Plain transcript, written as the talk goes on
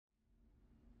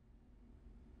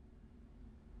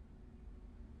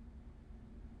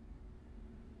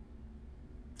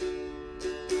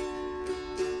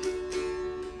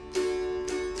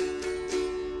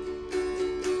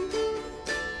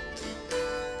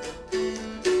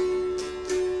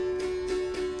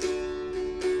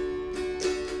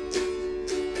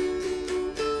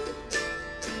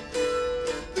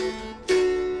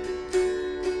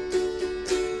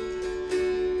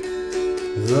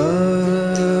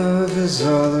is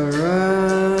all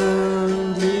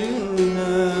around you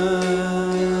now.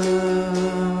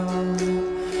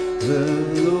 The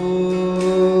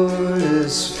Lord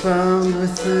is found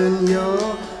within your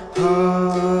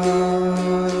heart.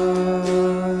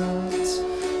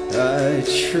 I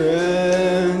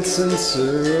trance and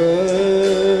surrender,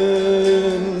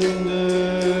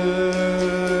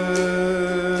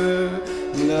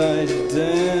 and I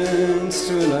danced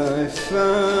when I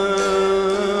found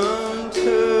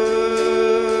her.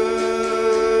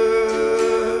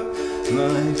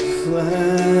 My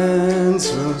plans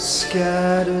will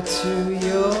scatter to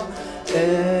your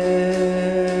air.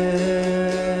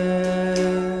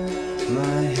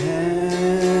 My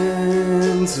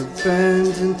hands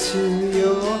abandoned to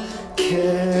your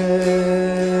care,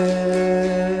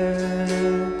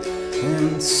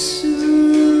 and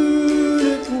soon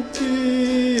it will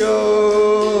be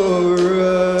alright.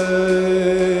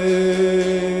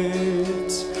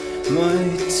 My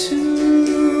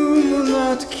tomb will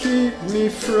not keep me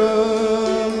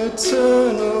from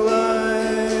eternal life.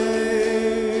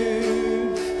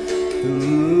 The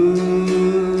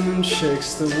moon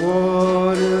shakes the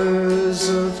waters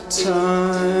of time.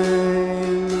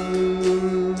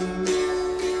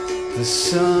 The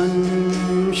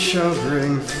sun shall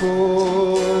bring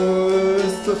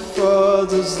forth the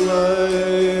Father's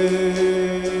light,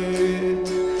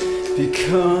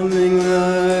 becoming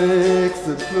like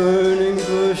the burning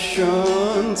bush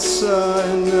on Sinai.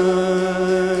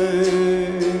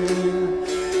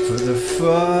 For the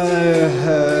fire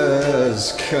has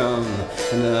come,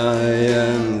 and I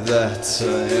am that I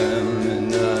am,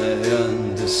 and I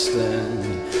understand.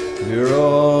 We're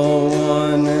all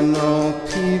one, and all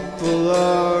people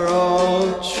are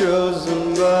all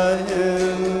chosen by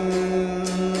Him.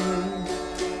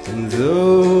 And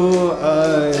though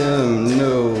I am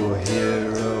no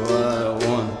hero, I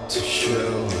want to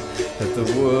show that the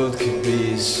world can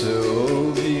be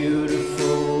so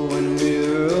beautiful when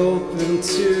we're open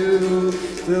to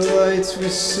the lights we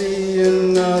see,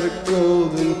 and not a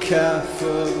golden calf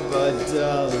of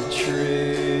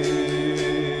idolatry.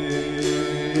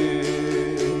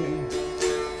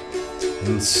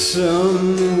 And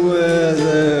somewhere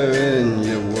there in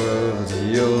your world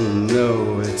you'll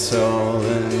know it all,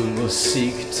 and will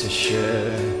seek to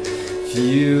share. If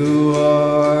you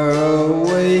are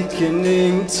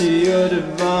awakening to your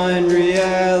divine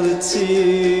reality,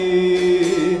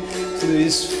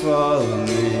 please follow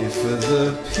me for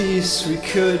the peace we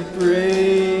could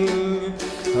bring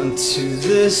unto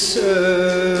this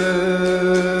earth.